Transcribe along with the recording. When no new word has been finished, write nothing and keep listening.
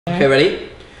Okay, ready?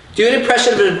 Do an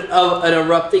impression of an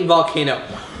erupting volcano.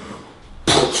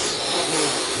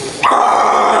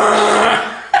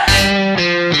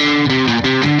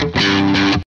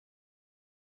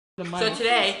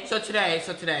 So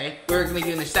today, we're gonna be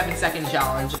doing the 7-second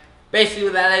challenge. Basically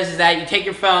what that is that you take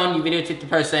your phone, you videotape the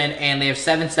person, and they have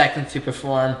 7 seconds to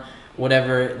perform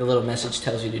whatever the little message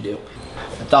tells you to do.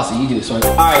 Dawson, you do this one.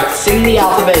 Alright, sing the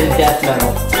alphabet in death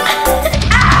metal.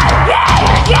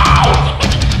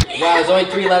 Wow, there's only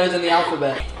 3 letters in the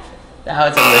alphabet. Now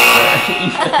it's a whisper.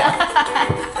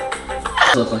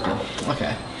 Look like him.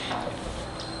 Okay.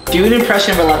 Do an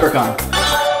impression of a leprechaun.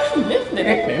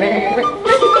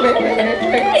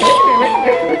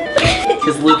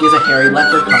 Because Luke is a hairy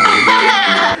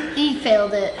leprechaun. He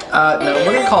failed it. No,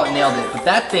 we're gonna call it nailed it, but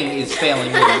that thing is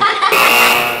failing me.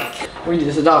 What do you do?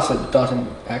 This is Dawson. Dawson,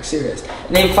 act serious.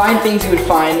 Name 5 things you would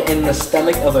find in the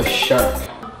stomach of a shark.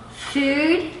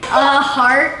 Food, a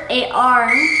heart, an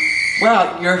arm.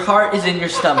 Wow, your heart is in your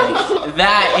stomach.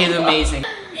 That is amazing.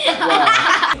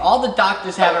 Wow. All the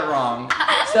doctors have it wrong.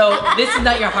 So this is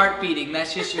not your heart beating,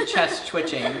 that's just your chest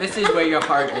twitching. This is where your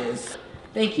heart is.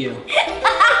 Thank you.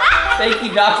 Thank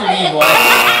you, Dr. B-Boy.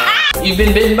 You've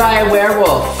been bitten by a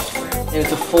werewolf, and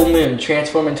it's a full moon.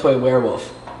 Transform into a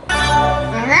werewolf.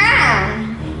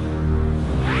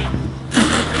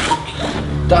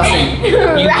 Dawson, you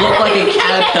look like a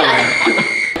caterpillar.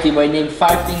 B-Boy, name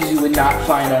 5 things you would not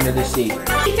find under the sea.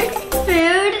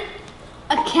 Food,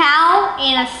 a cow,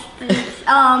 and a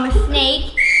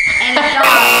snake, and a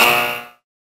dog.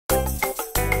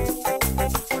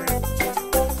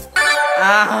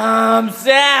 I'm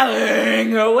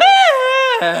sailing away.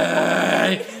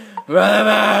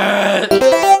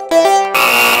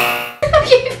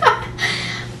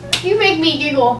 You make me giggle.